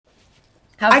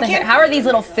How's the hair? How are these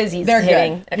little fizzies They're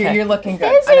hitting? good. Okay. You're looking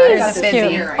good. Fizzies.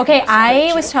 Cute. Okay,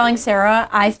 I was telling Sarah,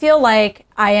 I feel like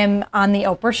I am on the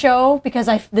Oprah show because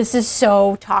this is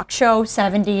so talk show,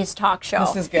 70s talk show.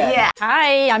 This is good. Yeah.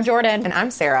 Hi, I'm Jordan. And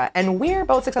I'm Sarah, and we're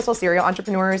both successful serial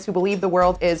entrepreneurs who believe the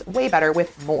world is way better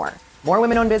with more. More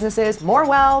women-owned businesses, more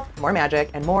wealth, more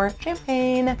magic, and more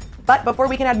champagne. But before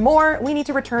we can add more, we need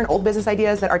to return old business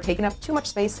ideas that are taking up too much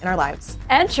space in our lives.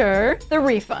 Enter The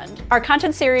Refund, our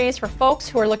content series for folks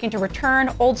who are looking to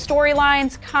return old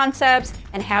storylines, concepts,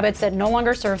 and habits that no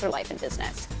longer serve their life in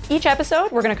business. Each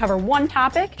episode, we're going to cover one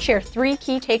topic, share 3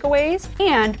 key takeaways,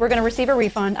 and we're going to receive a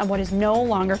refund on what is no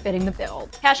longer fitting the bill.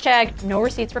 Hashtag no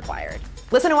receipts required.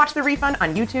 Listen and watch The Refund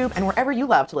on YouTube and wherever you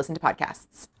love to listen to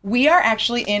podcasts. We are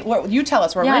actually in, well, you tell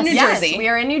us, we're in New Jersey. Yes, we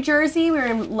are in New Jersey. We're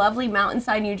in lovely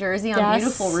Mountainside, New Jersey on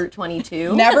beautiful Route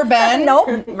 22. Never been.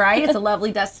 Nope. Right? It's a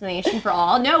lovely destination for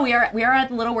all. No, we are at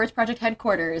the Little Words Project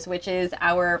headquarters, which is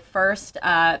our first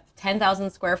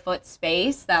 10,000 square foot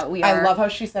space that we are. I love how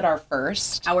she said our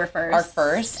first. Our first. Our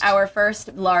first. Our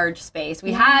first large space.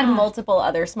 We had multiple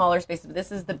other smaller spaces, but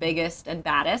this is the biggest and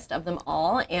baddest of them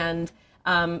all. And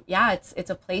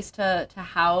it's a place to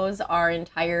house our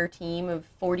entire team of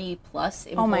 40 plus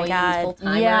employees,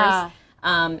 full-timers. Yeah.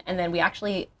 And then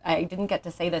I didn't get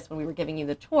to say this when we were giving you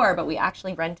the tour, but we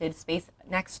actually rented space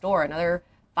next door, another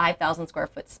 5,000 square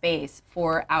foot space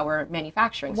for our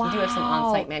manufacturing. So we do have some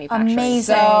on-site manufacturing.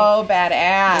 Amazing. So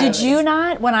badass. Did you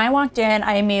not, when I walked in,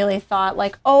 I immediately thought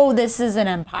like, oh, this is an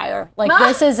empire. Like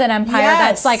this is an empire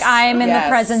that's like, I'm in the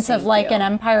presence of like an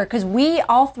empire. Because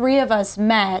all 3 of us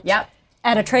met.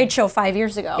 At a trade show 5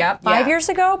 years ago. 5 years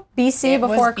ago, BC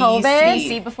before COVID.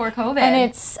 BC before COVID. And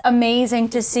it's amazing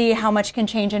to see how much can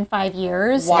change in 5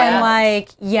 years.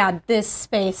 And this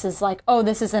space is like, oh,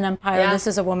 this is an empire. This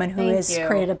is a woman who has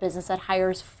created a business that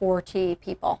hires 40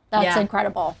 people. That's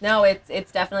incredible. No,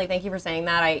 it's definitely, thank you for saying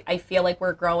that. I feel like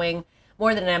we're growing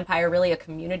more than an empire, really a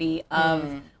community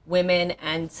of women,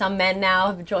 and some men now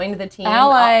have joined the team,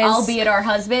 allies, albeit our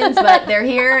husbands, but they're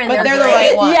here and but they're the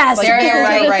right ones. Yes, like,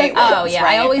 they're the right ones. Oh yeah,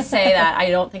 right. I always say that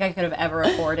I don't think I could have ever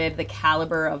afforded the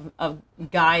caliber of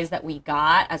guys that we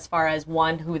got, as far as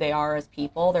 1, who they are as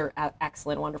people. They're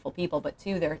excellent, wonderful people, but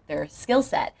 2, their skill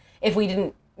set. If we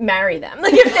didn't marry them,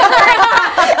 like if they weren't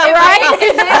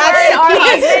our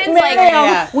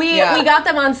husbands, we got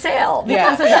them on sale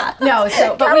because of that. No,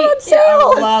 so but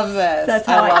I love this. That's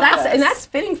how and that's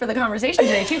fitting for the conversation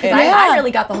today too, because I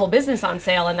really got the whole business on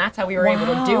sale, and that's how we were able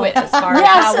to do it. As far as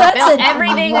how we built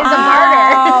everything is a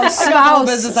barter.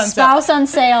 Spouse on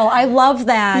sale. I love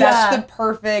that. That's the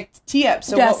perfect tee-up.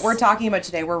 So what we're talking about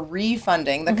today, we're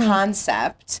refunding the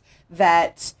concept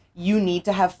that you need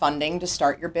to have funding to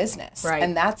start your business. Right.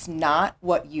 And that's not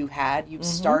what you had. You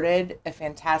started a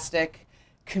fantastic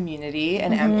community,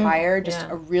 an empire, just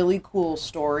a really cool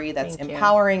story that's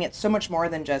empowering. It's so much more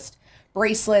than just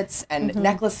bracelets and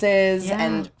necklaces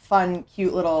and fun,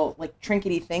 cute little like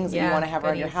trinkety things that you want to have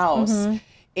around your house.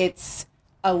 It's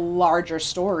a larger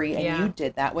story, and you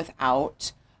did that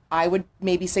without, I would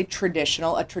maybe say, a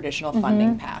traditional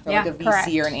funding path, or like a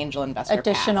VC or an angel investor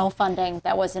additional path. funding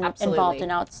that wasn't involved in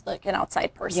like an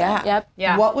outside person.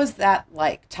 Yeah. What was that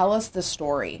like? Tell us the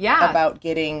story about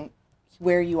getting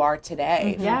where you are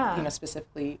today,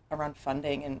 specifically around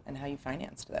funding and how you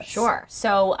financed this. Sure.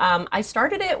 So I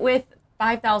started it with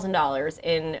 $5,000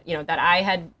 in, that I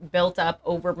had built up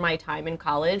over my time in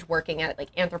college working at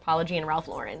like Anthropologie and Ralph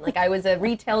Lauren. Like I was a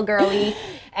retail girly,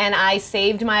 and I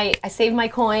saved my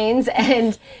coins.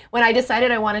 And when I decided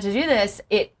I wanted to do this,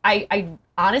 I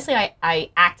honestly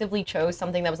actively chose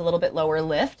something that was a little bit lower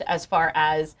lift as far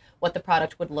as what the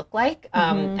product would look like.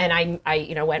 And I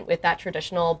went with that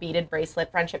traditional beaded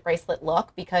bracelet, friendship bracelet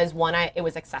look, because 1, it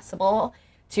was accessible.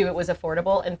 2, it was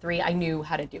affordable, and 3, I knew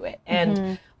how to do it.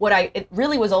 And it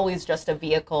really was always just a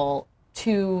vehicle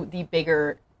to the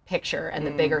bigger picture and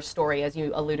the bigger story, as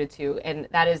you alluded to, and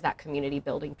that is that community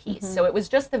building piece. So it was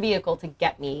just the vehicle to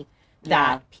get me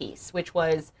that piece, which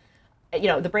was,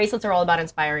 the bracelets are all about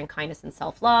inspiring kindness and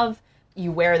self-love.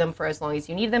 You wear them for as long as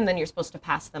you need them, then you're supposed to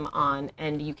pass them on,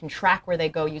 and you can track where they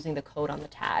go using the code on the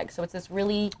tag. So it's this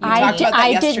really I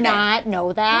did not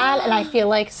know that, and I feel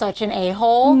like such an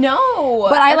a-hole. No.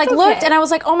 But I looked and I was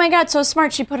like, oh my God, so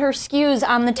smart. She put her SKUs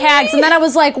on the tags, and then I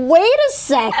was like, wait a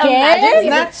second. Isn't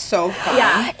that so fun?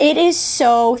 Yeah. It is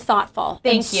so thoughtful.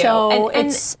 Thank you. So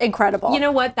it's incredible. You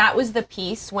know what? That was the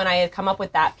piece when I had come up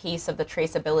with that piece of the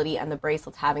traceability and the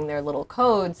bracelets having their little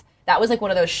codes. That was like one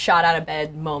of those shot out of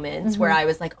bed moments where I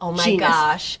was like, oh my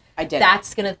gosh,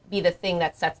 that's going to be the thing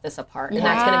that sets this apart. And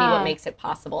that's going to be what makes it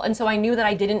possible. And so I knew that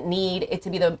I didn't need it to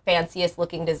be the fanciest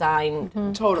looking design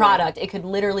product. It could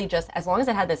literally just, as long as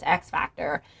it had this X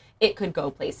factor, it could go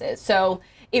places. So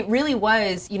it really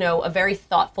was, you know, a very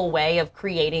thoughtful way of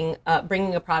creating,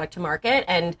 bringing a product to market.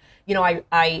 And, you know,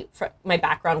 my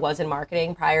background was in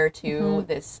marketing prior to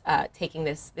this, taking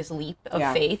this leap of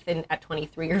faith at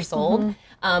 23 years old.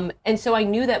 And so I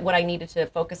knew that what I needed to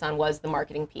focus on was the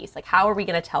marketing piece. Like, how are we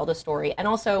going to tell the story? And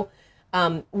also,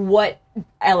 what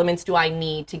elements do I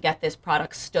need to get this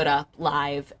product stood up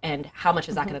live, and how much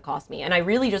is that going to cost me? And I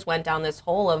really just went down this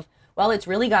hole of, well, it's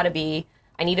really got to be,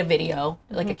 I need a video,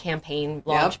 like a campaign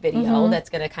launch video that's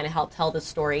going to kind of help tell the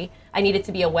story. I need it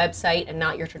to be a website and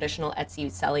not your traditional Etsy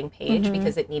selling page,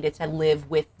 because it needed to live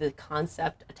with the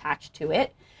concept attached to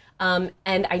it.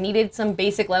 And I needed some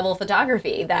basic level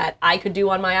photography that I could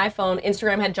do on my iPhone.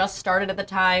 Instagram had just started at the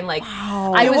time. Like,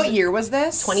 what year was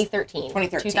this? 2013.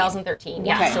 2013.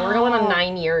 Yeah. Okay. So we're going on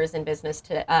 9 years in business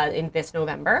in this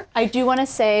November. I do want to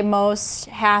say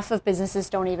half of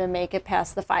businesses don't even make it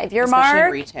past the 5-year Especially mark.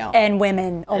 In retail. And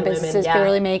women-owned businesses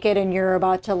barely make it, and you're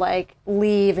about to like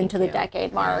leave into the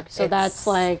decade mark. So that's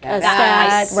like a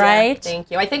stat, right?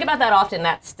 Thank you. I think about that often,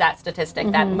 that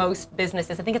statistic, that most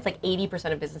businesses, I think it's like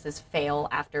 80% of businesses fail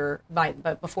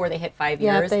but before they hit 5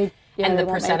 years. And the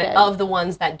percentage of the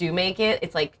ones that do make it,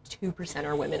 it's like 2%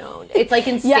 are women owned. It's like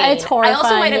insane. Yeah, it's horrifying. I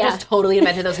also might have just totally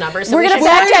invented those numbers. So we're going to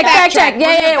fact check. Fact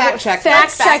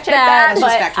check that.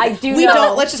 But I do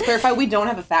know. Let's just clarify, we don't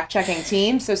have a fact checking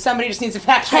team, so somebody just needs to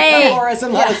fact check for us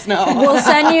and let us know.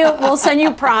 We'll send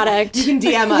you product. You can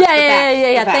DM us.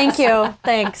 Yeah. Thank you.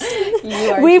 Thanks.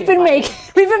 We've been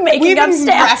making up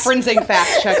stats. Referencing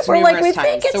fact checks we're numerous like, we times.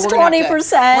 think it's so 20%. We're going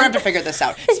to have to figure this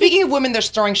out. Speaking of women, they're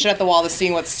throwing shit at the wall to see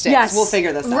what sticks. Yes. We'll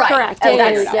figure this out. Right. Correct.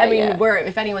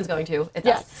 If anyone's going to, it's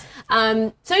us.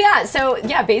 So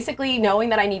basically knowing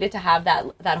that I needed to have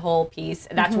that whole piece,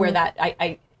 that's where that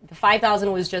the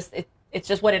 5,000 was just it's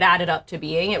just what it added up to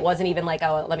being. It wasn't even like,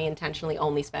 oh, let me intentionally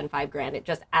only spend $5,000. It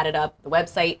just added up. The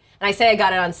website, and I say I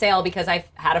got it on sale because I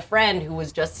had a friend who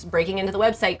was just breaking into the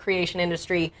website creation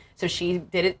industry, so she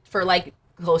did it for like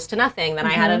close to nothing. Then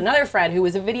I had another friend who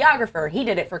was a videographer. He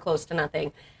did it for close to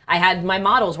nothing. I had my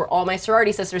models were all my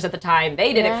sorority sisters at the time.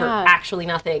 They did it for actually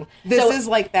nothing. This is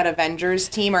like that Avengers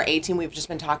team, our A team. We've just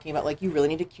been talking about, like, you really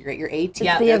need to curate your A team.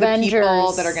 Yeah, they're the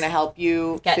people that are going to help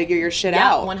you figure your shit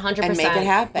out. 100%. And make it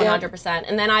happen. 100%.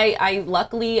 And then I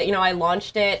luckily, I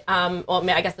launched it.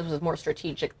 I guess this was more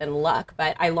strategic than luck,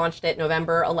 but I launched it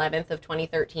November 11th of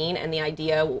 2013, and the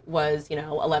idea was,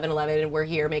 11/11, we're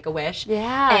here, make a wish.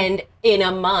 Yeah. And in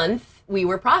a month, we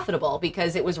were profitable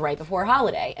because it was right before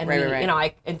holiday. And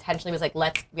I intentionally was like,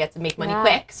 we have to make money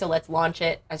quick, so let's launch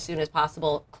it as soon as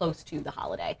possible, close to the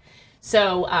holiday.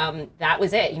 So that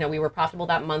was it. We were profitable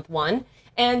that month one.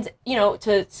 And,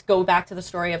 to go back to the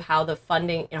story of how the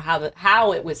funding,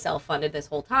 how it was self-funded this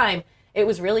whole time, it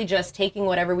was really just taking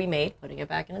whatever we made, putting it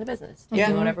back into the business.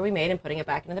 Taking whatever we made and putting it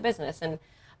back into the business. And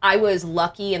I was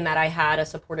lucky in that I had a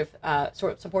supportive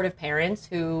parents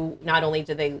who not only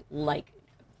did they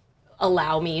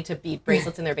allow me to bead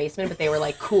bracelets in their basement, but they were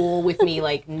like cool with me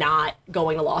like not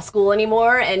going to law school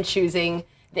anymore and choosing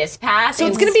this path. So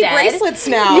it's going to be bracelets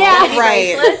now. Yeah,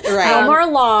 right. No more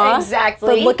law.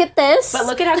 Exactly. But look at this. But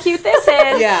look at how cute this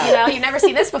is. You never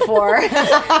see this before.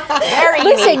 Very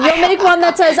Listen, unique. you'll make one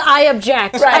that says "I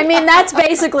object." Right. I mean, that's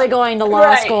basically going to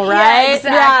law school, right? Yeah,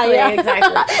 exactly. Yeah.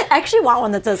 Exactly. I actually want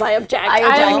one that says "I object."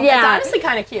 It's honestly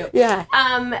kind of cute. Yeah.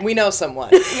 We know someone.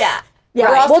 Yeah. Yeah,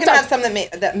 we're also going to have some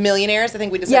that millionaires. I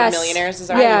think we decided millionaires is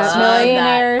our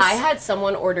millionaires. I had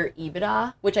someone order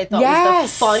EBITDA, which I thought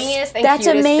was the funniest and That's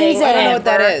cutest amazing. thing I don't know what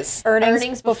that is.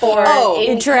 Earnings before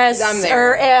interest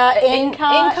or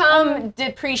income,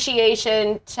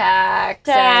 depreciation, tax.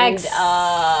 And,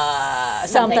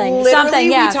 something. Literally,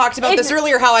 we talked about this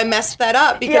earlier, how I messed that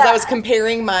up because I was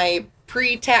comparing my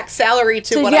pre-tax salary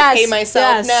to what I pay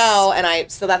myself now,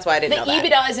 and so that's why I didn't know that. The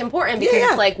EBITDA is important because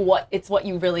it's like it's what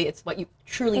you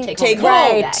truly take home.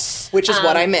 Right. Which is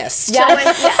what I missed. Yeah.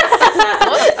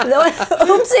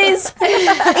 Oopsies.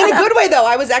 In a good way, though.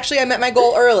 I met my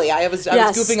goal early. I was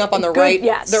goofing up on the right.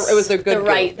 Yes. It was the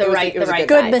right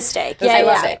good mistake.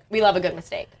 We love a good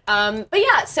mistake.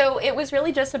 So it was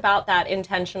really just about that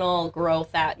intentional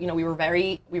growth that, we were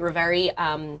very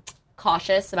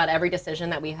cautious about every decision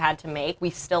that we had to make.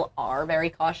 We still are very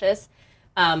cautious.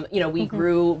 We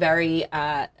grew very.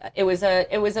 It was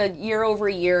a year over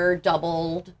year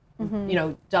doubled,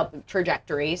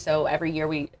 trajectory. So every year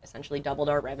we essentially doubled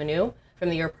our revenue from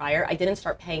the year prior. I didn't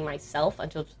start paying myself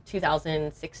until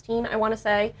 2016. I want to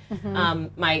say.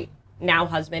 now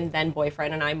husband, then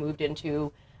boyfriend, and I moved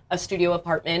into a studio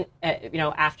apartment,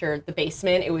 after the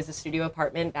basement. It was a studio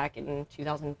apartment back in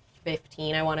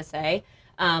 2015, I want to say.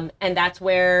 And that's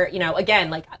where, again,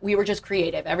 like we were just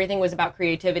creative. Everything was about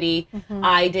creativity.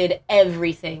 I did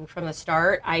everything from the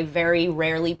start. I very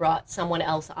rarely brought someone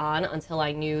else on until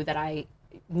I knew that I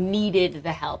needed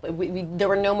the help. There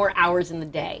were no more hours in the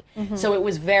day. So it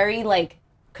was very like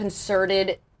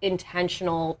concerted,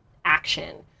 intentional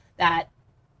action that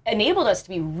enabled us to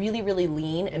be really, really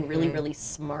lean and really, really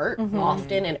smart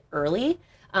often and early.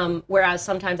 Whereas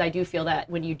sometimes I do feel that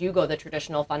when you do go the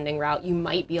traditional funding route, you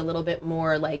might be a little bit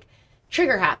more like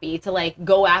trigger happy to like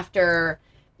go after,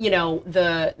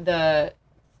 the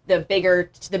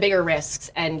bigger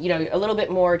risks, and a little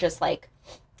bit more just like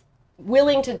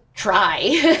willing to try.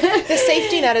 The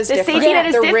safety net is different. Safety net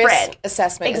is the different. Risk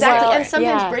assessment exactly. is And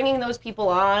sometimes bringing those people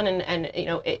on and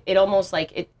it almost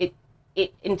like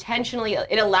it intentionally,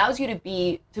 it allows you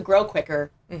to grow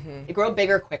quicker, to grow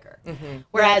bigger quicker.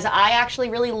 Whereas I actually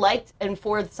really liked, and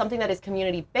for something that is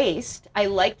community based, I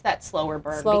liked that slower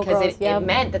burn because it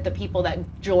meant that the people that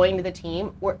joined the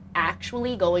team were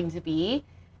actually going to be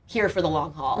here for the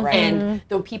long haul. Right. And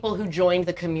the people who joined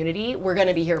the community were going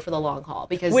to be here for the long haul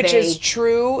because which is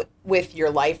true with your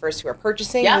lifers who are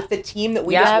purchasing, with the team that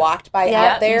we just walked by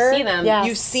out there. You see them.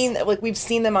 You've seen, like we've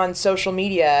seen them on social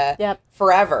media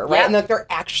forever, right? And that they're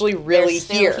actually really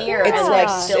here. It's like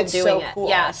still it's doing so it. cool.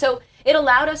 Yeah. So it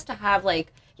allowed us to have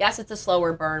like, yes, it's a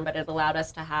slower burn, but it allowed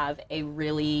us to have a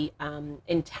really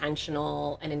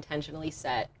intentional and intentionally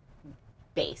set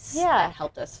base that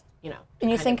helped us. And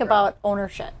you think about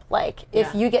ownership. Like,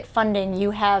 if you get funding,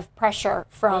 you have pressure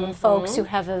from folks who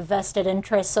have a vested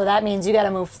interest. So that means you got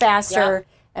to move faster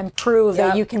and prove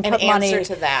that you can put money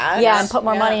to that. Yeah, and put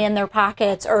more money in their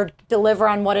pockets or deliver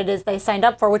on what it is they signed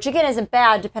up for, which again isn't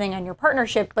bad depending on your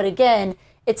partnership. But again,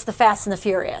 it's the fast and the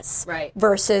furious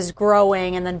versus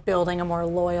growing and then building a more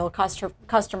loyal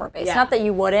customer base. Not that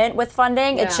you wouldn't with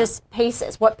funding. It's just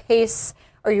paces. What pace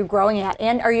are you growing at?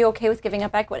 And are you okay with giving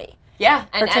up equity? Yeah,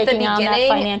 and at the beginning, on that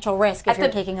financial risk if you're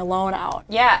taking a loan out.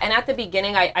 Yeah, and at the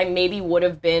beginning, I maybe would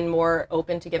have been more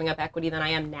open to giving up equity than I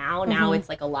am now. Now it's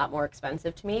like a lot more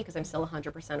expensive to me because I'm still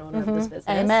 100% owner of this business.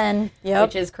 Amen. Yep.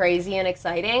 Which is crazy and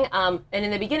exciting. And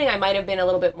in the beginning, I might have been a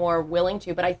little bit more willing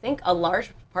to, but I think a large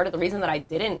part of the reason that I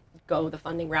didn't go the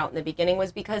funding route in the beginning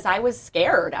was because I was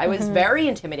scared. I was very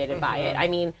intimidated by it. I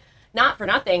mean, not for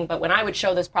nothing, but when I would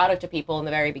show this product to people in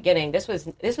the very beginning, this was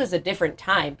a different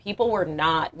time. People were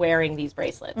not wearing these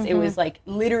bracelets. It was like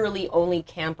literally only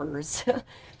campers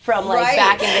from like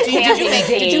back in the camping days.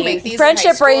 Did you make these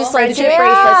friendship bracelets?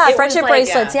 Friendship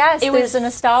bracelets. Yes, it was a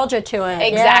nostalgia to it.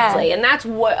 Exactly, and that's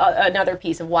what another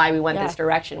piece of why we went this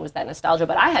direction was that nostalgia.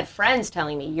 But I had friends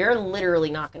telling me, "You're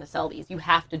literally not going to sell these. You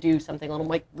have to do something a little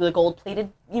like the gold-plated,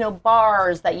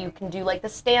 bars that you can do like the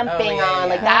stamping on.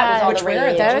 Like that was all the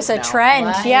rage. That was a trend.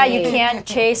 Right. Yeah, you can't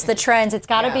chase the trends. It's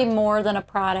got to be more than a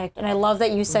product. And I love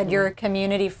that you said you're a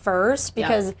community first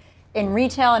because in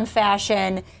retail and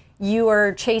fashion, you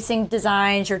are chasing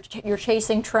designs, you're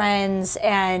chasing trends,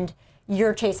 and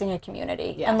you're chasing a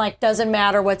community. Yeah. And like, doesn't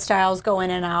matter what styles go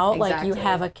in and out, like you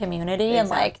have a community and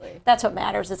like, that's what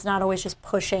matters. It's not always just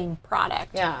pushing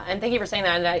product. Yeah, and thank you for saying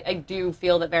that. And I do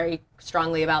feel that very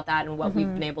strongly about that and what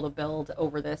we've been able to build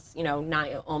over this,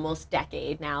 almost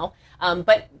decade now.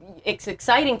 But it's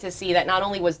exciting to see that not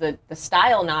only was the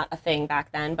style not a thing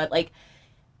back then, but like,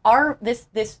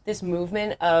 this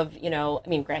movement of,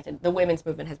 granted, the women's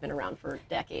movement has been around for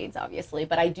decades, obviously,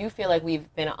 but I do feel like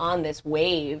we've been on this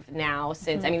wave now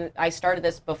since, I started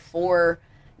this before,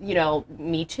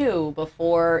 Me Too,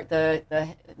 before the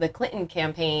Clinton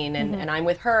campaign, and I'm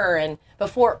with her, and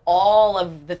before all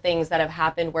of the things that have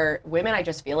happened where women, I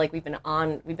just feel like we've been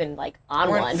on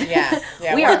one. Yeah,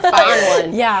 we are on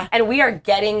one. Yeah. And we are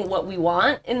getting what we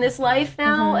want in this life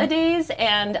nowadays,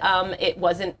 and that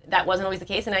wasn't always the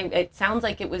case, and it sounds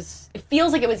like it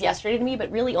feels like it was yesterday to me, but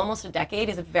really almost a decade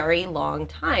is a very long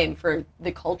time for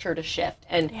the culture to shift,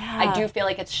 and I do feel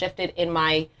like it's shifted in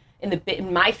my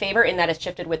favor in that it's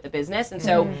shifted with the business. And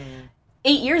so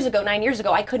 9 years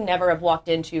ago, I could never have walked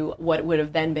into what would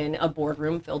have then been a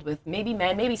boardroom filled with maybe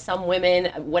men, maybe some women,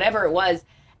 whatever it was,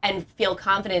 and feel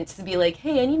confident to be like,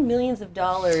 hey, I need millions of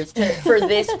dollars for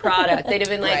this product. They'd have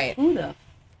been like, who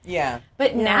the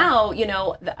But now,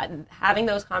 having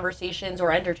those conversations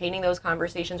or entertaining those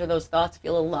conversations or those thoughts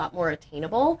feel a lot more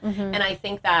attainable. And I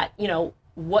think that,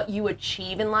 what you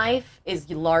achieve in life is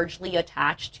largely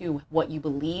attached to what you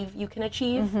believe you can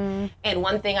achieve. And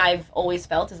one thing I've always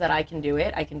felt is that I can do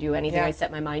it. I can do anything I set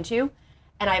my mind to.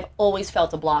 And I've always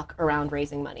felt a block around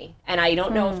raising money. And I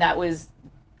don't know if that was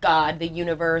God, the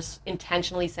universe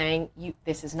intentionally saying,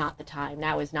 this is not the time.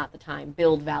 Now is not the time.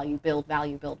 Build value, build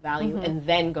value, build value, and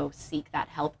then go seek that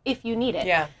help if you need it.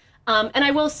 Yeah. And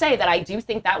I will say that I do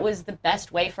think that was the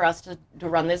best way for us to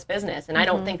run this business. And I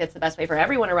don't think that's the best way for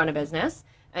everyone to run a business.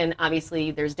 And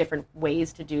obviously there's different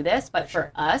ways to do this, but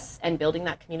for us and building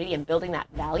that community and building that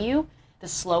value, the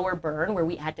slower burn where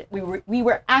we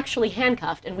were actually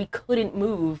handcuffed and we couldn't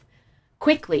move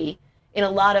quickly in a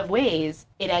lot of ways,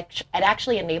 it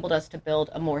actually enabled us to build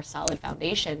a more solid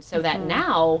foundation so that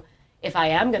now if I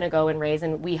am going to go and raise,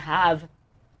 and we have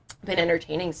been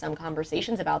entertaining some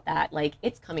conversations about that, like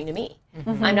it's coming to me.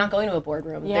 I'm not going to a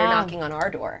boardroom. They're knocking on our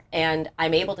door. And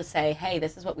I'm able to say, hey,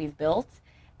 this is what we've built.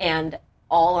 And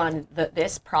all on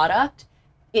this product,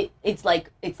 it's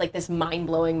like this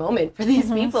mind-blowing moment for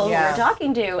these people who we're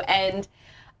talking to. And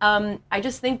I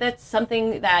just think that's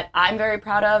something that I'm very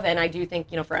proud of. And I do think,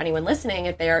 for anyone listening,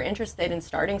 if they are interested in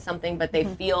starting something, but they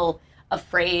feel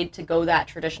afraid to go that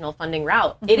traditional funding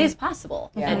route, it is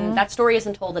possible. And that story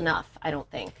isn't told enough, I don't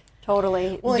think.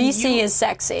 Totally. Well, VC is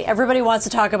sexy. Everybody wants to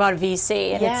talk about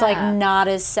VC, and it's like not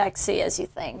as sexy as you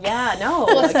think. Yeah, no.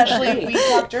 Well, especially, we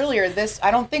talked earlier, I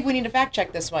don't think we need to fact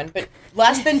check this one, but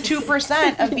less than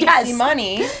 2% of VC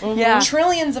money,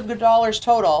 trillions of dollars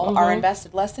total are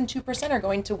invested. Less than 2% are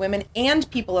going to women and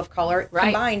people of color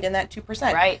combined in that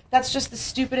 2%. Right. That's just the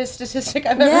stupidest statistic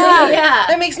I've ever heard. Yeah.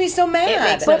 That makes me so mad. It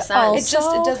makes no sense.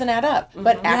 It doesn't add up.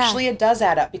 But actually it does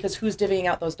add up because who's divvying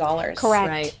out those dollars? Correct.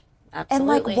 Right.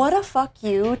 Absolutely. And what a fuck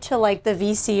you to the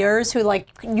VCers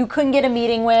who you couldn't get a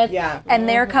meeting with, and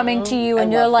they're coming to you,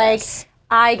 and you're like,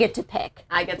 I get to pick.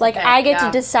 I get to pick, I get to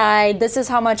decide this is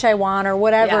how much I want or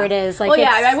whatever it is. I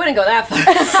wouldn't go that far.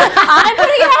 I'm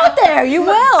putting it out there. You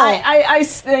will. I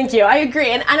thank you. I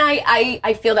agree, and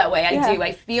I feel that way. I do.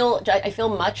 I feel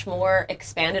much more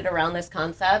expanded around this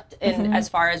concept, and as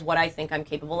far as what I think I'm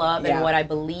capable of, and what I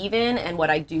believe in, and what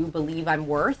I do believe I'm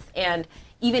worth, and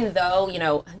even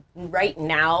though, right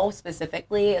now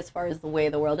specifically, as far as the way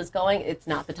the world is going, it's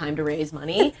not the time to raise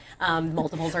money.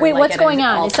 Multiples are what's going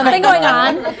on? Is something going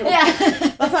on? Yeah.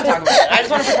 Let's not talk about it. I just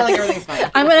want to pretend like everything's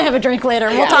fine. I'm going to have a drink later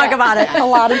and we'll talk about it. A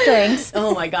lot of things.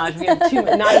 Oh my gosh, we have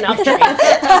not enough drinks.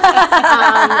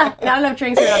 Not enough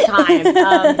drinks or enough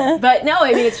time. But no,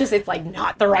 I mean, it's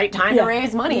not the right time to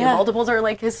raise money. Yeah. Multiples are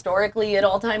historically at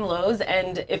all-time lows.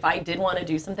 And if I did want to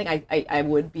do something, I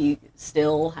would be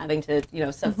still having to,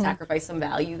 sacrifice some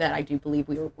value that I do believe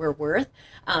we're worth.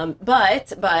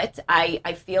 But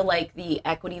I feel like the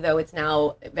equity, though, it's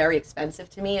now very expensive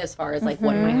to me as far as what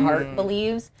my heart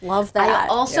believes. Love that. I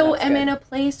also am in a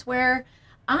place where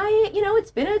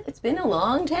it's been a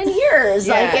long 10 years.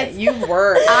 Yeah, you've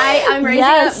worked. I'm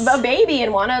raising a baby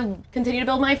and want to continue to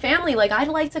build my family. I'd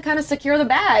like to kind of secure the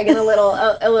bag in a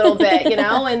little bit,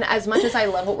 And as much as I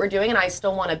love what we're doing and I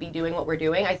still want to be doing what we're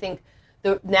doing, I think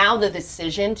now the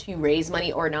decision to raise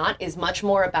money or not is much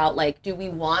more about do we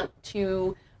want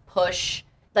to push,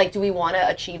 do we want to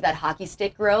achieve that hockey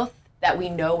stick growth that we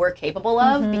know we're capable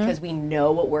of because we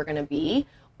know what we're going to be,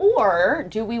 or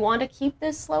do we want to keep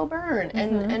this slow burn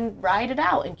and ride it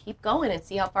out and keep going and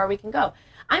see how far we can go?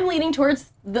 I'm leaning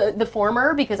towards the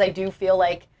former because I do feel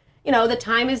the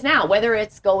time is now, whether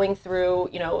it's going through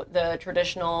the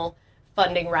traditional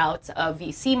funding routes of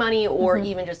VC money or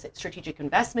even just strategic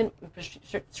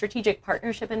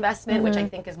partnership investment, which I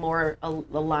think is more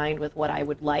aligned with what I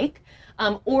would like.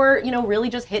 Or, really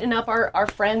just hitting up our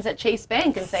friends at Chase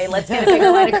Bank and say, let's get a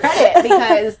bigger line of credit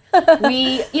because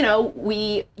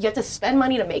you have to spend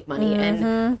money to make money.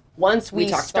 And once we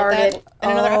started in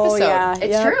another episode,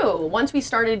 it's true. Once we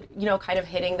started, kind of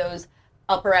hitting those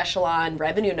upper echelon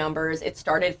revenue numbers, it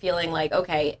started feeling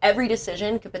okay, every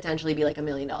decision could potentially be $1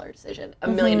 million decision.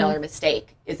 $1 million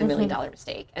mistake is $1 million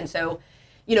mistake. And so,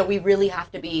 we really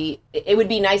have to be, it would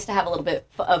be nice to have a little bit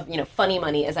of, funny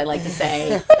money, as I like to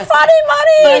say. Funny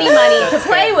money to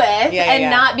play with and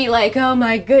not be oh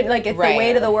my good, if the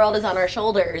weight of the world is on our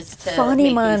shoulders.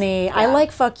 Funny money. I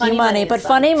like fuck you money, but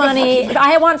funny money,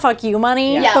 I want fuck you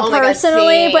money, but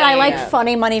personally, but I like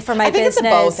funny money for my business. It's a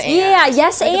both and. Yeah,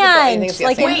 yes and. Wait,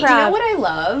 you know what I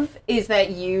love is that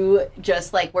you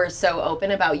just were so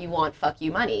open about you want fuck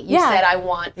you money. You said I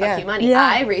want fuck you money. Yeah.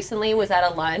 I recently was at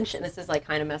a lunch, and this is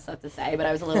kind of messed up to say, but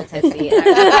I was a little tipsy. And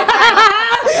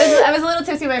I was a little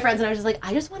tipsy with my friends, and I was just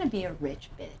I just want to be a rich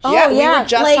bitch. We were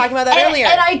just talking about that earlier.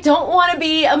 And I don't want to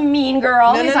be a mean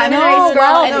girl because I'm a No, nice girl.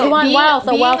 wealth. And You want wealth,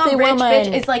 a wealthy rich woman.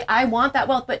 bitch is I want that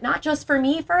wealth, but not just for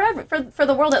me, for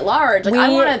the world at large.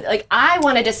 I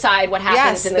want to decide what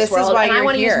happens in this world, and I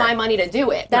want to use my money to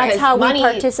do it. That's how we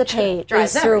participate,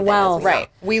 is through wealth. Right.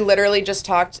 We literally just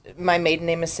talked. My maiden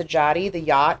name is Sajati. The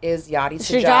yacht is Yachty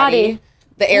Sajati.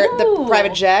 The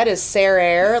private jet is Sarah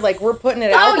Air. Like, we're putting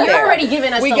it out there. Oh, you're already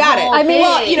giving us we the got whole it. thing.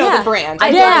 Well, you know the brand.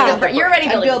 You're already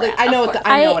building the brand. I know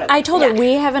what I told her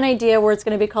we have an idea where it's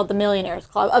going to be called the Millionaires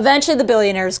Club. Eventually the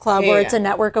Billionaires Club, where it's a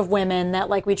network of women that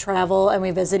like we travel and we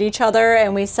visit each other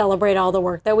and we celebrate all the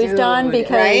work that we've done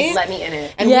because let me in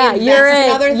it. And we invest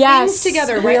in other things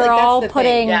together, right? We're like, all that's the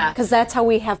putting thing. because that's how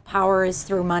we have power is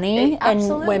through money,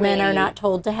 and women are not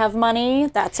told to have money.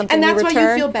 That's something. And that's why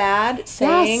you feel bad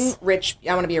saying rich.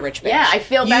 I want to be a rich bitch. Yeah, I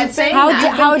feel bad saying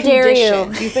how dare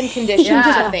you? You've been conditioned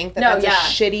to think that that's a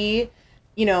shitty,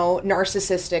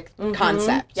 narcissistic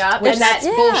concept. Yeah, which that's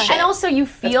bullshit. And also you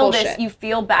feel this, you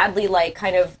feel badly like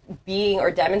kind of being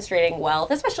or demonstrating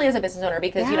wealth, especially as a business owner,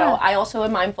 because, I also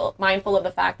am mindful of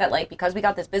the fact that like, because we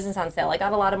got this business on sale, I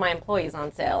got a lot of my employees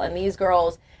on sale, and these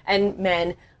girls and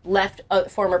men left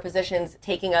former positions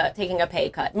taking a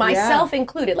pay cut, myself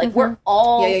included. Like we're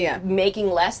all making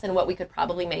less than what we could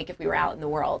probably make if we were out in the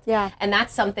world. Yeah. And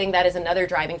that's something that is another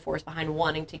driving force behind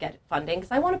wanting to get funding,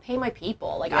 because I want to pay my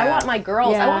people. Like I want my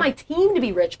girls, I want my team to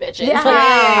be rich bitches. Yeah. Like,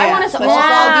 I want us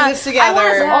all do this together. I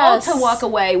want us all to walk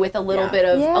away with a little bit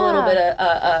of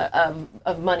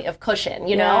money, of cushion,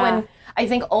 know, and I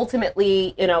think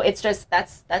ultimately, it's just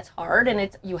that's hard,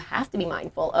 and you have to be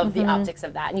mindful of the optics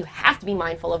of that, and you have to be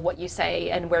mindful of what you say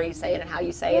and where you say it and how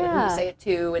you say it and who you say it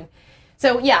to, and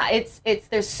so it's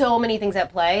there's so many things at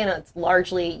play, and it's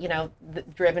largely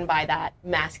driven by that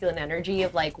masculine energy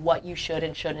of like what you should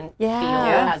and shouldn't feel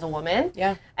as a woman,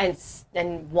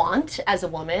 and want as a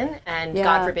woman, and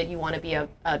God forbid you want to be a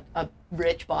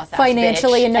rich boss,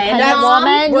 financially independent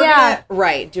woman,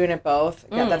 doing it both.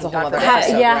 Yeah, that's a whole other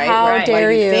episode, right? How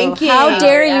dare you? Thinking? How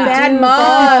dare you? Bad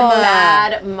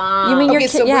mom. You mean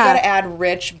so we gotta add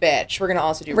rich bitch. We're gonna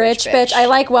also do rich bitch. I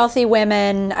like wealthy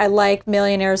women. I like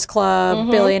Millionaires Club,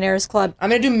 Billionaires Club. I'm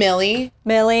gonna do Millie.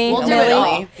 We'll do it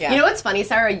all. Yeah. You know what's funny,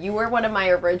 Sarah? You were one of my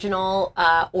original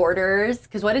orders,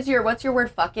 because what's your word?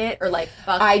 Fuck it, or like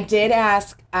fuck? I did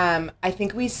ask. I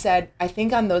think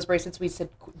on those bracelets we said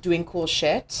doing cool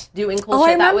shit. Doing cool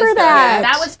shit. I remember that.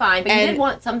 That was fine, but you did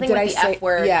want something with the F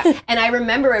word. Yeah. And I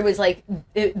remember it was like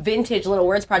vintage Little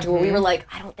Words Project where we were like,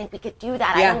 I don't think we could do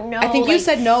that. Yeah. I don't know. I think you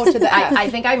said no to the F. I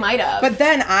think I might have. But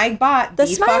then I bought the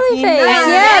smiley face.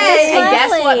 And guess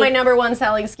what my number one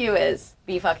selling SKU is?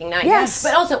 Be fucking nice. Yes.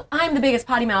 But also, I'm the biggest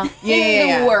potty mouth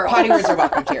in the world. Potty words are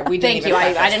welcome here. We didn't Thank you.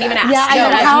 I didn't even ask.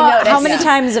 Yeah, how many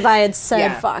times have I had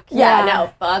said fuck? Yeah,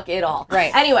 no, fuck it all.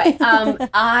 Right. Anyway,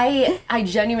 I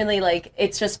genuinely like,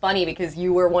 it's just funny because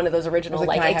you were one of those original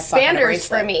like expanders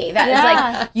for me. That is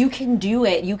like, you can do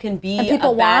it. You can be a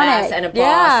badass and a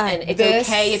boss, and it's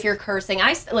okay if you're cursing.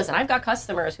 Listen, I've got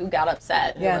customers who got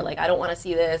upset who were like, I don't want to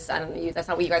see this. That's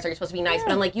not what you guys are. You're supposed to be nice.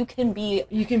 But I'm like, you can be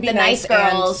the nice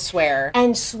girls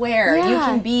and swear. You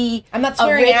can be I'm not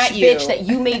swearing a rich at you. bitch that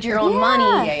you made your own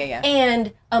money.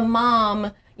 And a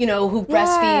mom, who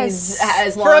breastfeeds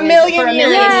as long for a million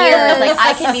years. Like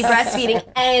I can be breastfeeding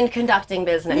and conducting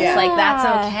business. Like that's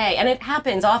okay. And it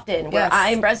happens often where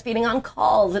I'm breastfeeding on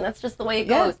calls, and that's just the way it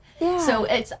goes. So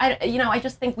I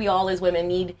just think we all as women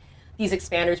need these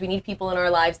expanders. We need people in our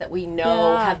lives that we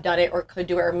know have done it or could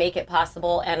do it or make it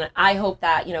possible. And I hope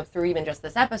that, through even just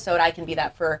this episode, I can be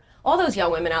that for all those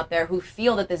young women out there who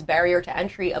feel that this barrier to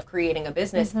entry of creating a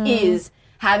business is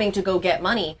having to go get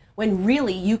money, when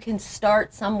really you can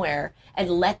start somewhere and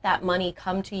let that money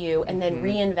come to you and then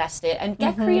reinvest it and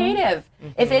get creative.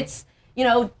 If it's,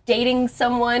 dating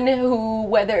someone who,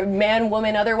 whether man,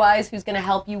 woman, otherwise, who's going to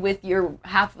help you with your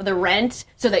half of the rent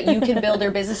so that you can build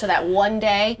your business so that one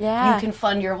day you can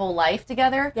fund your whole life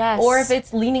together. Or if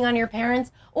it's leaning on your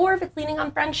parents, or if it's leaning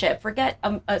on friendship, forget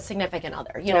a significant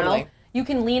other, you know? You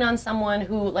can lean on someone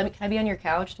who, can I be on your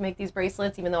couch to make these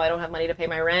bracelets even though I don't have money to pay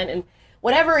my rent? And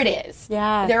whatever it is,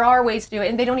 there are ways to do it,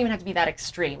 and they don't even have to be that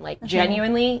extreme. Like,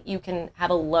 genuinely, you can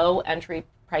have a low entry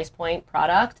price point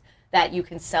product that you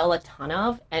can sell a ton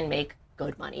of and make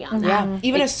good money on that. Yeah,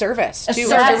 even a service, too. A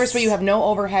service where you have no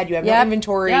overhead, you have no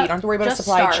inventory, you don't have to worry about a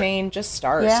supply chain. Just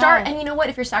start. Start, and you know what?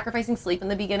 If you're sacrificing sleep in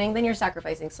the beginning, then you're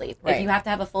sacrificing sleep. If you have to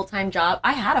have a full-time job,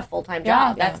 I had a full-time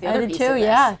job. That's the other piece of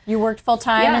this. You worked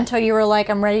full-time until you were like,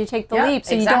 I'm ready to take the leap.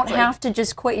 So you don't have to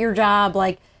just quit your job.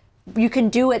 Like, you can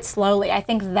do it slowly. I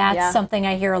think that's something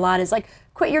I hear a lot is like,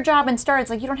 quit your job and start. It's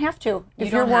like, you don't have to.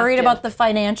 If you're worried about the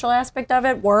financial aspect of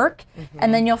it, work,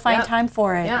 and then you'll find time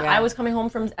for it. I was coming home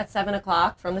at 7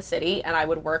 o'clock from the city, and I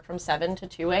would work from 7 to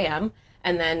 2 a.m.,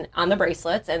 and then on the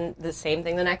bracelets, and the same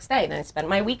thing the next day. And then I spent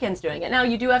my weekends doing it. Now,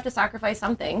 you do have to sacrifice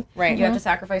something. Right. You have to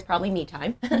sacrifice probably me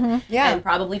time, and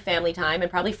probably family time,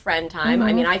 and probably friend time.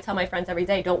 I mean, I tell my friends every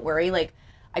day, don't worry, like,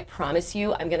 I promise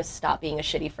you, I'm going to stop being a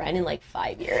shitty friend in like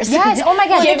 5 years. Yes. Oh my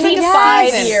God. Give me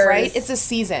 5 years. Right? It's a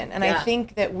season. And I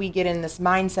think that we get in this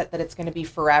mindset that it's going to be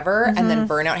forever and then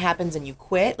burnout happens and you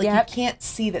quit. Like you can't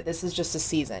see that this is just a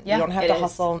season. You don't have to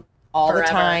hustle all the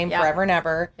time, forever and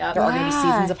ever. There are going to be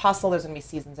seasons of hustle. There's going to be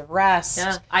seasons of rest.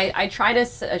 Yeah. I try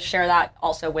to share that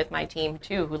also with my team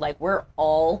too, who like, we're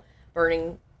all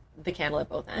burning the candle at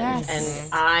both ends.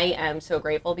 And I am so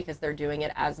grateful because they're doing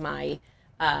it as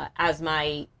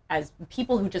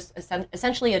people who just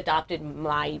essentially adopted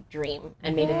my dream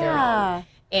and made it their own.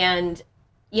 And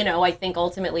you know, I think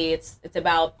ultimately it's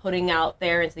about putting out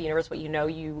there into the universe what you know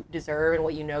you deserve and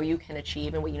what you know you can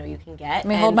achieve and what you know you can get. Let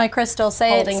me hold my crystal.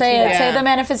 Say it. Say the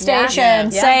manifestation.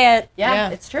 Say it. Yeah,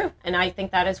 it's true. And I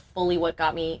think that is fully what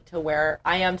got me to where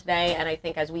I am today. And I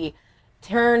think as we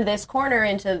turn this corner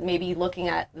into maybe looking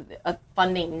at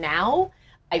funding now,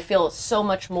 I feel so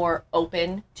much more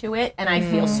open to it, and I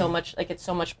feel so much like it's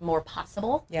so much more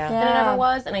possible than it ever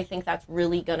was. And I think that's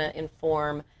really gonna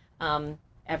inform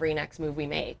every next move we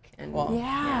make. And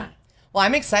well,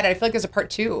 I'm excited. I feel like there's a part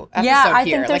 2 episode I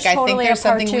here. think there's like totally I think there's a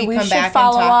part something 2. we come back and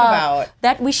talk about.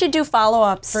 That we should do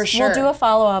follow-ups. For sure. We'll do a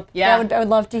follow-up. Yeah. I would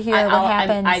love to hear what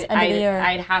happens end of the year.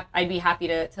 I'd be happy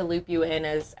to loop you in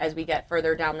as we get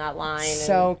further down that line.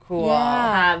 So cool.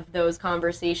 Have those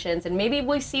conversations, and maybe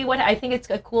we see what I think it's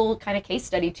a cool kind of case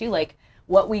study too, like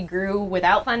what we grew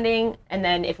without funding, and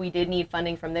then if we did need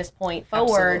funding from this point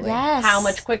forward, how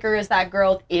much quicker is that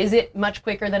growth? Is it much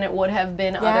quicker than it would have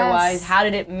been otherwise? How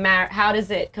did it how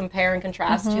does it compare and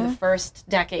contrast to the first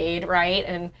decade, right?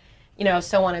 And you know,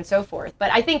 so on and so forth.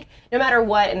 But I think no matter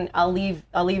what, and I'll leave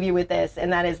you with this,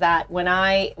 and that is that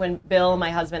when Bill, my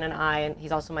husband, and I, and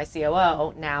he's also my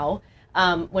COO now,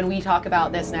 when we talk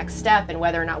about this next step and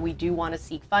whether or not we do want to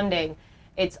seek funding,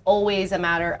 it's always a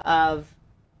matter of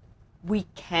we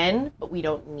can, but we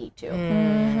don't need to.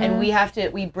 And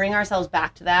we bring ourselves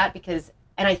back to that because,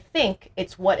 and I think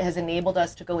it's what has enabled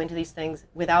us to go into these things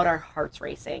without our hearts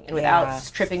racing and without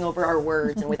tripping over our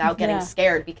words and without getting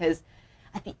scared, because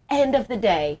at the end of the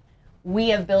day, we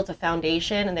have built a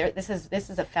foundation, and this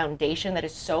is a foundation that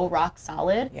is so rock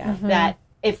solid that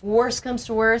if worse comes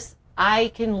to worse,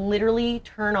 I can literally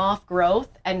turn off growth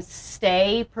and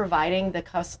stay providing the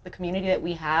community that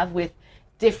we have with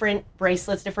different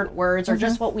bracelets, different words, or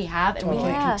just what we have, and we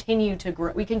can continue to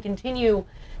grow. We can continue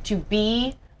to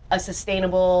be a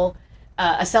sustainable,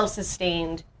 a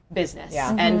self-sustained business,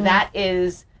 and that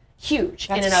is huge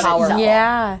in and of itself.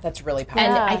 Yeah, that's really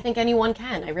powerful. And I think anyone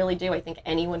can. I really do. I think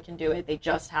anyone can do it. They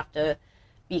just have to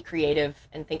be creative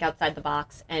and think outside the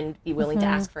box and be willing to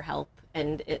ask for help.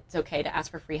 And it's okay to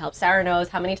ask for free help. Sarah knows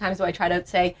how many times do I try to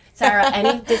say, Sarah,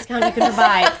 any discount you can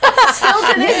provide.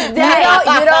 Still to this day.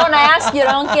 You don't ask, you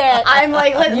don't get. I'm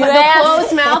like, the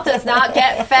closed mouth does not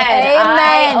get fed.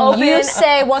 Amen. You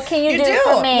say, what can you do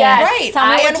for me? Yes.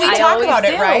 Right. And we talk about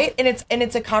it, right? And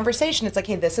it's a conversation. It's like,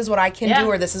 hey, this is what I can do,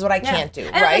 or this is what I can't do,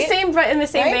 and right? In the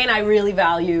same vein, I really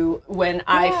value when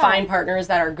I find partners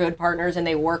that are good partners and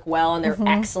they work well and they're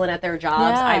excellent at their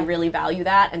jobs. I really value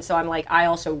that. And so I'm like, I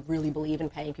also really believe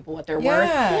in paying people what they're worth.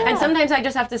 And sometimes I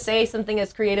just have to say something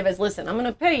as creative as, listen, I'm going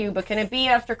to pay you, but can it be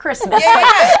after Christmas?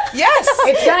 Yes.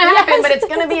 It's going to happen, but it's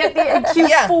going to be at the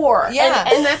Q4.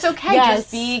 And that's okay.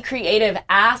 Just be creative.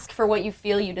 Ask for what you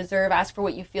feel you deserve. Ask for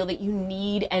what you feel that you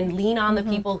need, and lean on the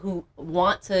people who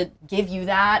want to give you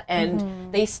that,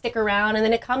 and they stick around, and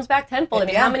then it comes back tenfold. I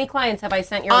mean, how many clients have I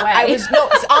sent your way?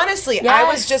 Honestly,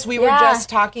 we were just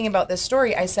talking about this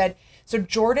story. I said, so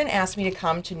Jordan asked me to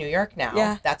come to New York now.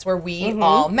 Yeah. That's where we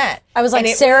all met. I was like,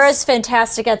 Sarah's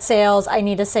fantastic at sales. I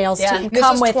need a sales team.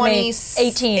 Come with me.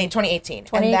 2018.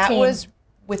 And that was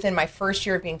within my first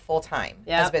year of being full-time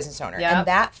as a business owner. And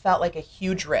that felt like a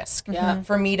huge risk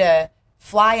for me to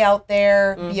fly out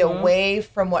there, be away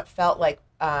from what felt like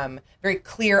very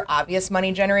clear, obvious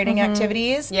money-generating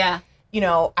activities. You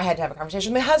know, I had to have a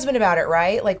conversation with my husband about it,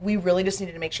 right? Like, we really just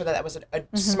needed to make sure that was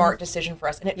a smart decision for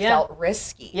us. And it felt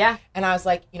risky. And I was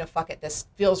like, you know, fuck it. This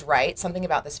feels right. Something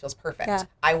about this feels perfect.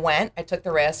 I went. I took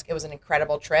the risk. It was an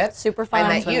incredible trip. Super fun.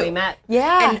 I met you. We met.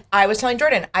 And I was telling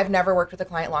Jordan, I've never worked with a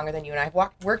client longer than you and I have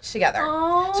worked together.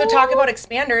 So talk about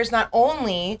expanders. Not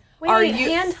only are you...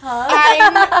 hand hug.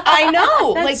 I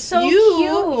know. That's like, so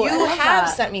you cute. have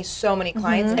sent me so many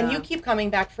clients, and you keep coming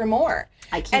back for more.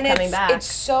 I keep coming back. It's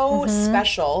so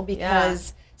special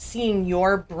because seeing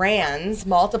your brands,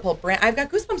 multiple brands, I've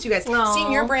got goosebumps, you guys.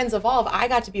 Seeing your brands evolve, I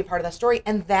got to be a part of that story,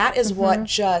 and that is what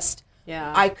just,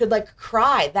 I could like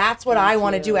cry. That's what I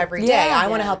want to do every day. I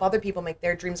want to help other people make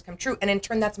their dreams come true, and in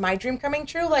turn, that's my dream coming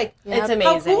true. Like, it's amazing.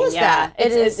 How cool is that?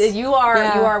 It is. You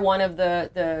are one of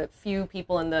the few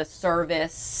people in the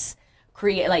service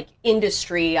create like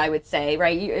industry, I would say,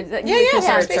 right?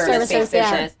 Service-based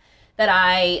business that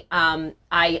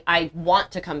I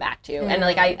want to come back to. And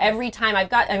like every time I've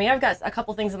got a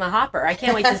couple things in the hopper. I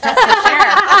can't wait to test and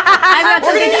share. I've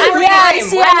got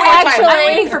I'm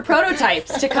waiting for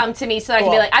prototypes to come to me so I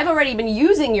can be like, I've already been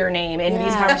using your name in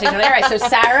these conversations. All right, so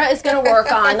Sarah is going to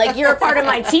work on, like, you're a part of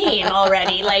my team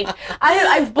already. Like,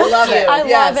 I've booked you. I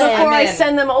love it. Before I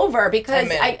send them over,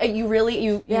 because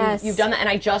you've done that. And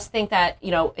I just think that,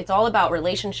 you know, it's all about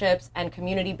relationships and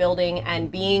community building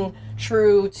and being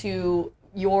true to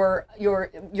your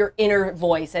inner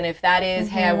voice. And if that is,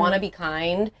 hey, I want to be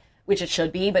kind, which it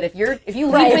should be, but if you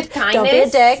lead with kindness, don't be a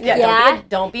dick.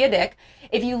 Don't be a dick.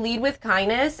 If you lead with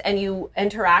kindness and you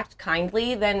interact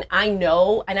kindly, then I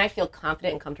know and I feel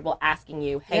confident and comfortable asking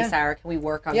you, hey, Sarah, can we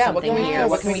work on something here?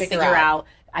 What can we figure out?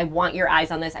 I want your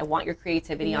eyes on this. I want your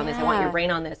creativity on this. I want your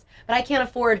brain on this. But I can't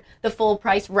afford the full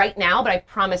price right now, but I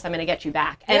promise I'm going to get you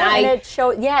back. And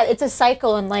it's a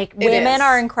cycle. And like, women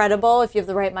are incredible if you have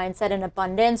the right mindset and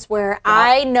abundance, where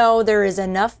I know there is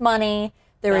enough money,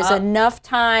 there is enough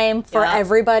time for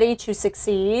everybody to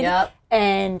succeed.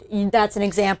 And that's an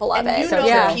example of it. You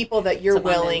know the people that you're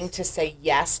willing to say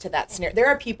yes to that scenario. There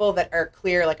are people that are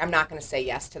clear, like, I'm not going to say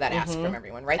yes to that ask from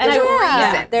everyone, right? There's a reason,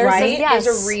 right? There's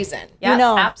a reason. Yeah, you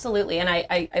know. Absolutely. And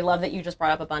I love that you just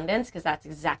brought up abundance, because that's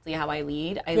exactly how I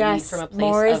lead. I lead from a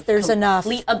place of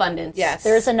complete abundance. Yes.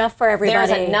 There's enough for everybody.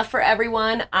 There's enough for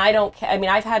everyone. I don't care. I mean,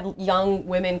 I've had young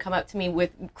women come up to me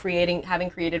with having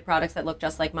created products that look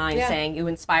just like mine, saying, you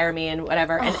inspire me and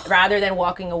whatever. And rather than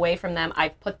walking away from them,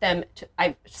 I've put them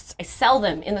I sell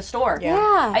them in the store.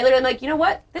 I literally am like, you know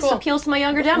what? This appeals to my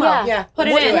younger demo. Put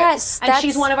it in. Yes, and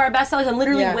she's one of our best sellers. I'm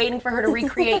literally waiting for her to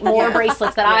recreate more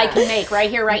bracelets that I can make right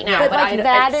here, right now. But like,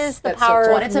 that is the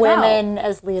power of women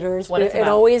as leaders. It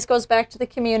always goes back to the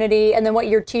community. And then what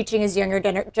you're teaching is younger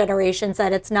generations,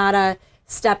 that it's not a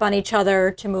step on each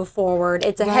other to move forward.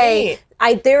 It's a, hey,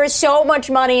 there is so much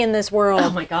money in this world. Oh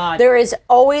my God. There is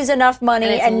always enough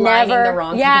money and never the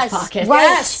wrong people's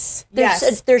pockets.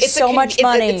 There's so much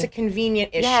money. It's a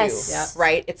convenient issue,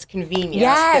 right? It's convenient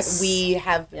that we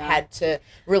have had to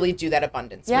really do that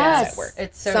abundance mindset work.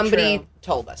 It's so Somebody true.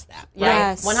 told us that.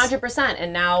 Right? 100%.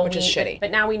 And now which is shitty.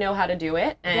 But now we know how to do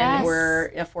it, and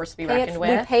we're a force to be reckoned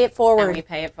with. We pay it forward. And we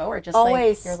pay it forward, just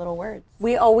always. like your little words.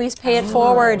 We always pay it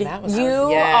forward.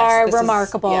 You are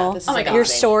remarkable. Oh my God. Your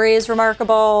story is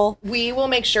remarkable. We will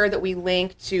make sure that we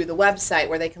link to the website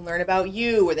where they can learn about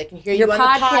you, where they can hear your you on the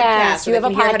podcast. You have a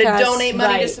podcast. How to donate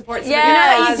money to support some You know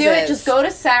how you do it? Just go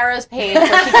to Sarah's page where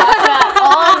she talks about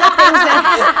all the things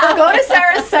go to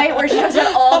Sarah's site where she talks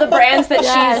about all the brands that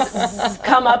she's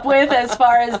come up with as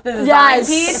far as the design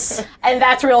piece, and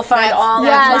that's where you'll find all of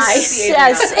my.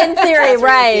 In theory,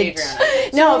 right.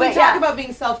 No, but we talk about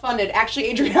being self-funded.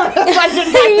 Actually, Adriana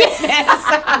funded my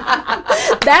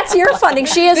business. That's your funding.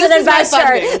 She is an investor.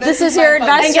 This is your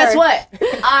investor. And guess what?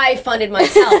 I funded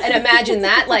myself. And imagine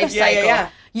that life cycle.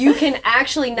 You can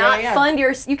actually not fund you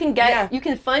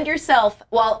can fund yourself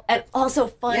while and also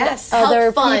fund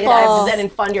other fund people.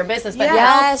 And fund your business, but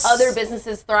help other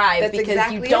businesses thrive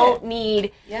because you don't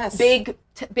need big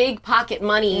pocket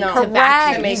money to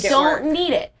back you. You don't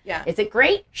need it. Is it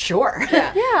great? Sure.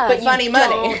 But funny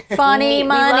money. Funny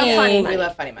money. We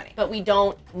love funny money. But we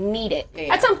don't need it.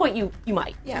 At some point you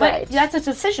might. But that's a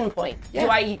decision point. Do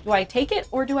I take it,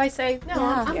 or do I say, no,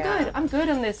 I'm good. I'm good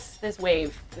on this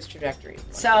wave. This trajectory.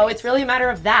 So it's really a matter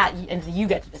of that, and you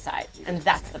get to decide. And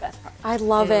that's the best part. I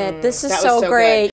love it. This is so great.